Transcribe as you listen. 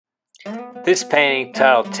This painting,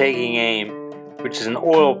 titled Taking Aim, which is an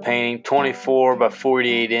oil painting 24 by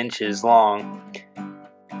 48 inches long,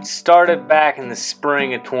 started back in the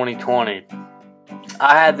spring of 2020.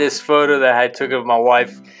 I had this photo that I took of my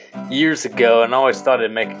wife years ago and I always thought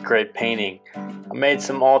it'd make a great painting. I made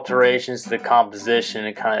some alterations to the composition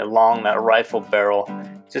and kind of along that rifle barrel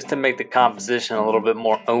just to make the composition a little bit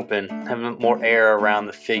more open, have a bit more air around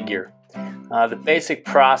the figure. The basic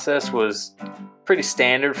process was pretty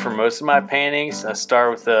standard for most of my paintings. I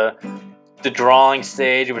start with the drawing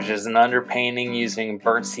stage, which is an underpainting using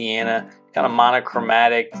burnt sienna, kind of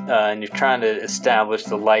monochromatic, and you're trying to establish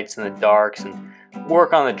the lights and the darks and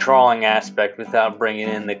work on the drawing aspect without bringing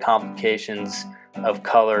in the complications of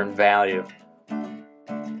color and value.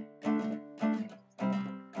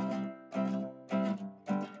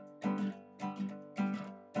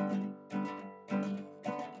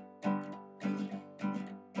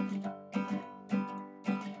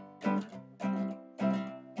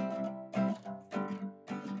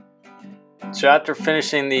 So after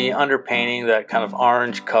finishing the underpainting, that kind of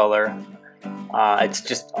orange color, it's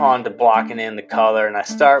just on to blocking in the color, and I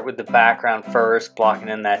start with the background first, blocking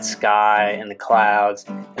in that sky and the clouds,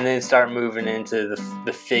 and then start moving into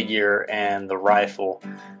the figure and the rifle.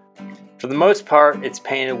 For the most part, it's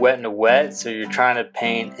painted wet into wet, so you're trying to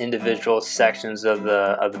paint individual sections of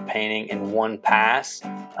the painting in one pass,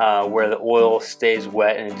 where the oil stays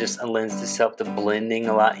wet and it just lends itself to blending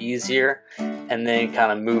a lot easier, and then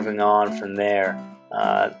kind of moving on from there.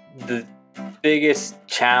 The biggest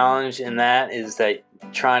challenge in that is that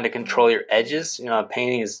trying to control your edges. You know, a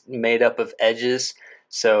painting is made up of edges,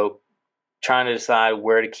 so trying to decide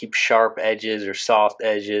where to keep sharp edges or soft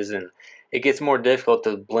edges, and it gets more difficult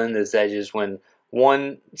to blend those edges when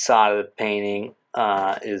one side of the painting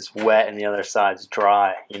is wet and the other side's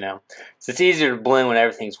dry, you know. So it's easier to blend when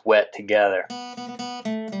everything's wet together.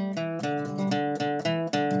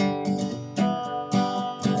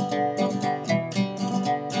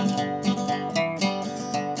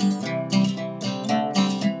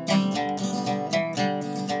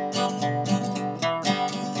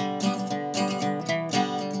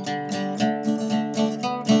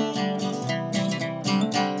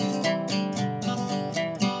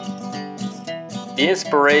 The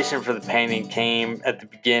inspiration for the painting came at the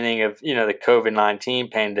beginning of, the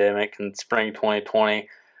COVID-19 pandemic in spring 2020,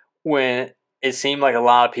 when it seemed like a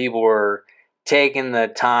lot of people were taking the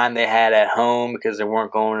time they had at home because they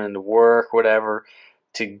weren't going into work, whatever,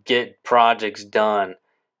 to get projects done.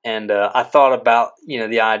 And I thought about,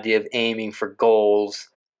 the idea of aiming for goals.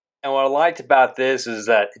 And what I liked about this is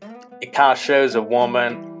that it kind of shows a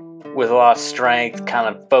woman with a lot of strength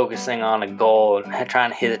kind of focusing on a goal and trying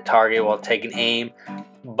to hit a target while taking aim,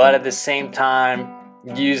 but at the same time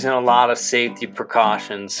using a lot of safety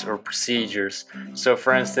precautions or procedures. So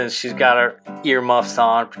for instance, she's got her earmuffs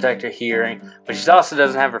on, protect her hearing, but she also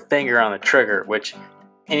doesn't have her finger on the trigger, which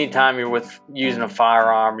anytime you're using a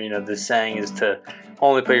firearm, the saying is to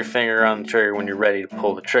only put your finger on the trigger when you're ready to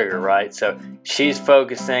pull the trigger, right? So she's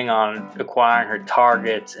focusing on acquiring her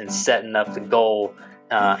targets and setting up the goal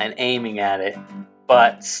and aiming at it,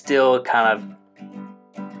 but still kind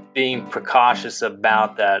of being precautious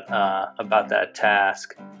about that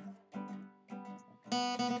task.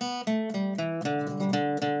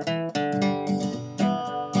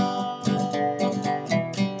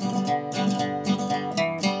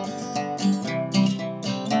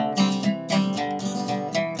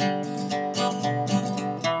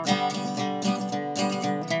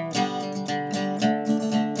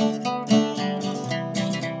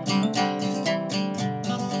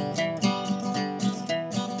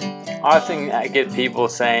 Often I get people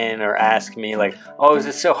saying or asking me like, oh, is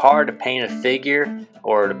it so hard to paint a figure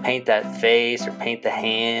or to paint that face or paint the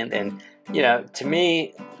hand? And to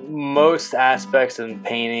me, most aspects of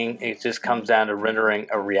painting, it just comes down to rendering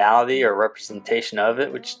a reality or representation of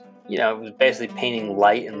it, which is basically painting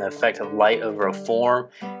light and the effect of light over a form.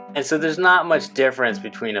 And so there's not much difference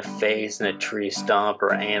between a face and a tree stump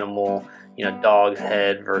or animal, dog's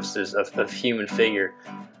head versus a human figure.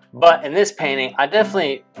 But in this painting, I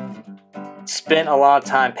definitely spent a lot of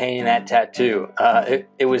time painting that tattoo.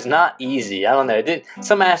 It was not easy. I don't know.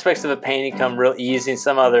 Some aspects of a painting come real easy, and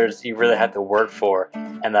some others you really have to work for.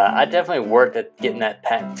 And I definitely worked at getting that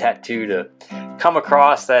tattoo to come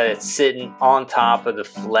across that it's sitting on top of the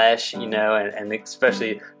flesh, and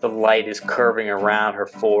especially the light is curving around her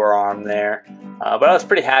forearm there. But I was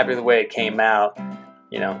pretty happy with the way it came out.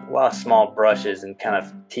 A lot of small brushes and kind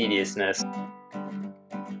of tediousness.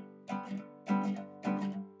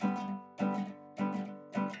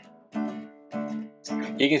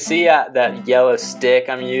 You can see that yellow stick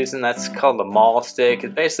I'm using. That's called the maul stick.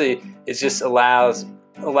 It just allows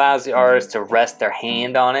the artist to rest their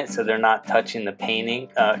hand on it, so they're not touching the painting.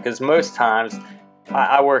 Because most times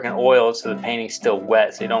I work in oil, so the painting's still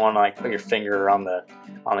wet, so you don't want to like put your finger on the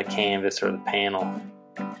canvas or the panel.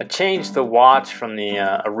 I changed the watch from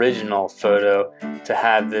the original photo to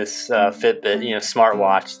have this Fitbit,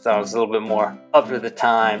 smartwatch. Thought it was a little bit more up to the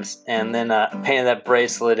times, and then painted that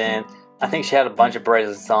bracelet in. I think she had a bunch of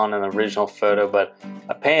bracelets on in the original photo, but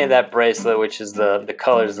I painted that bracelet, which is the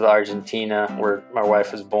colors of Argentina, where my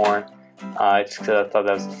wife was born, just because I thought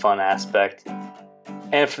that was a fun aspect.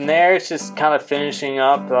 And from there, it's just kind of finishing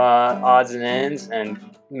up odds and ends and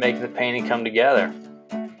making the painting come together.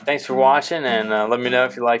 Thanks for watching, and let me know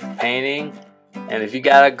if you like the painting. And if you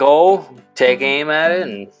got a goal, take aim at it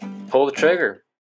and pull the trigger.